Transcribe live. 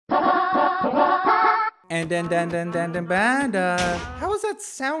And then bada. How does that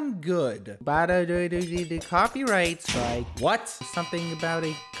sound good? Bada the copyright strike. What? Something about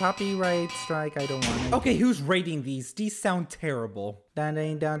a copyright strike. I don't want it. Okay, who's rating these? These sound terrible. That's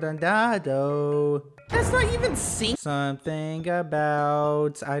not even sing. Something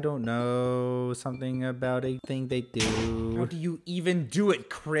about, I don't know, something about a thing they do. How do you even do it,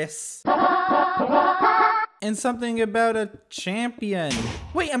 Chris? And something about a champion.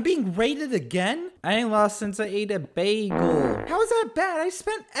 Wait, I'm being rated again? I ain't lost since I ate a bagel. How is that bad? I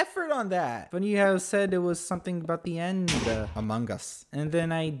spent effort on that. Funny how said it was something about the end. Among Us. And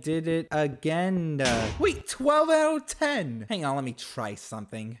then I did it again. Wait, 12 out of 10. Hang on, let me try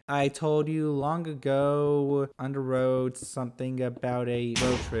something. I told you long ago on the road something about a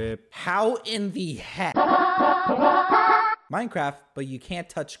road trip. How in the heck? Minecraft, but you can't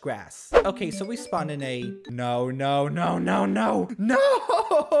touch grass. Okay, so we spawned in a... No!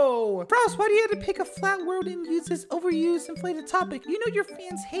 Frost, why do you have to pick a flat word and use this overused, inflated topic? You know your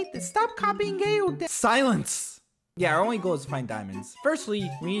fans hate this. Stop copying AyoDen. Silence! Yeah, our only goal is to find diamonds.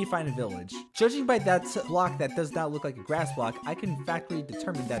 Firstly, we need to find a village. Judging by that block that does not look like a grass block, I can factually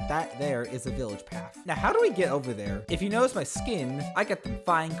determine that there is a village path. Now, how do we get over there? If you notice my skin, I got the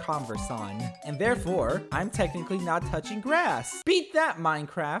fine Converse on, and therefore, I'm technically not touching grass. Beat that,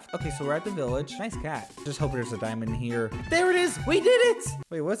 Minecraft. Okay, so we're at the village. Nice cat. Just hope there's a diamond here. There it is. We did it.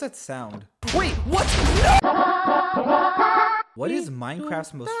 Wait, what's that sound? Wait, what? No! What is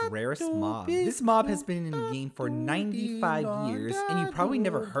Minecraft's most rarest mob? This mob has been in the game for 95 years, and you probably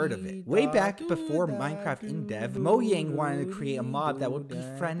never heard of it. Way back before Minecraft in dev, Mojang wanted to create a mob that would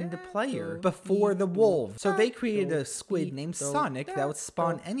befriend the player before the wolves. So they created a squid named Sonic that would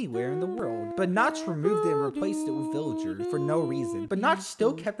spawn anywhere in the world. But Notch removed it and replaced it with villagers for no reason. But Notch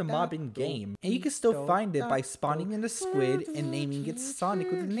still kept the mob in game, and you can still find it by spawning in the squid and naming it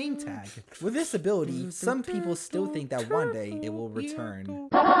Sonic with a name tag. With this ability, some people still think that one day it will return.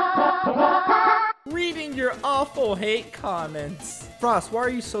 Reading your awful hate comments. Frost, why are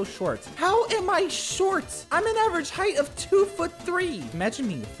you so short? How am I short? I'm an average height of 2'3". Imagine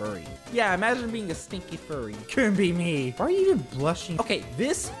being a furry. Yeah, imagine being a stinky furry. Couldn't be me. Why are you even blushing? Okay,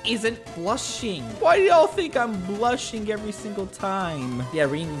 this isn't blushing. Why do y'all think I'm blushing every single time? Yeah,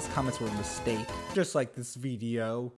 reading these comments were a mistake. Just like this video.